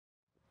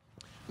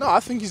No, I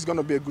think it's going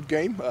to be a good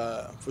game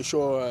for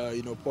sure.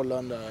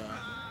 Portland,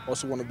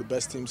 also one of the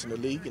best teams in the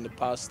league. In the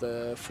past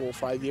 4 or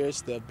 5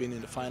 years, they've been in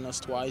the finals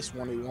twice,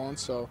 won it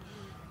once. So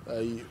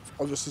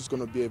obviously, it's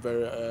going to be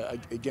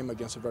a game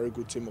against a very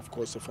good team. Of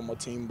course, a former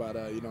team, but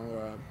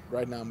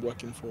right now I'm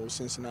working for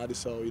Cincinnati,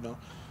 so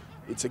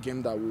it's a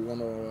game that we want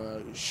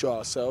to show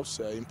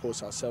ourselves,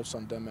 impose ourselves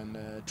on them,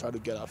 and try to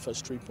get our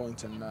first 3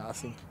 points. And I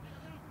think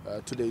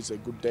today is a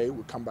good day.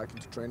 We come back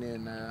into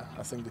training, and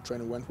I think the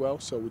training went well.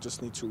 So we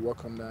just need to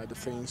work on the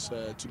things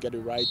to get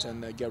it right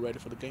and get ready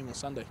for the game on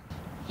Sunday.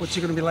 What's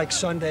it going to be like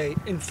Sunday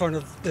in front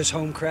of this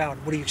home crowd?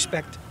 What do you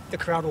expect the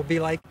crowd will be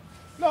like?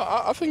 No,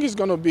 I think it's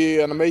going to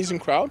be an amazing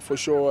crowd for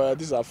sure.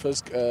 This is our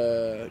first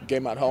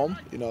game at home.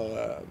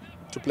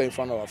 To play in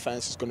front of our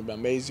fans is going to be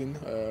amazing.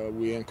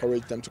 We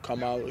encourage them to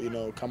come out.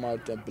 Come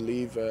out and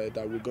believe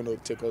that we're going to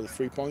take all the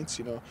 3 points.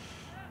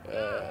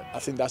 I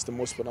think that's the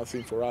most important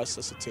thing for us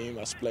as a team,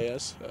 as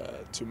players,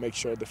 to make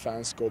sure the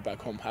fans go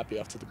back home happy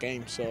after the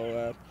game.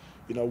 So,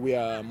 we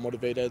are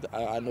motivated.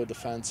 I know the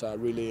fans are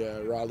really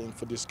rallying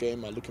for this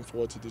game. I'm looking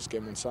forward to this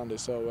game on Sunday.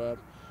 So,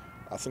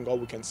 I think all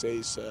we can say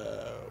is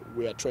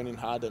we are training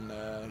hard and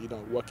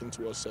working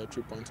towards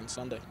 3 points on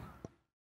Sunday.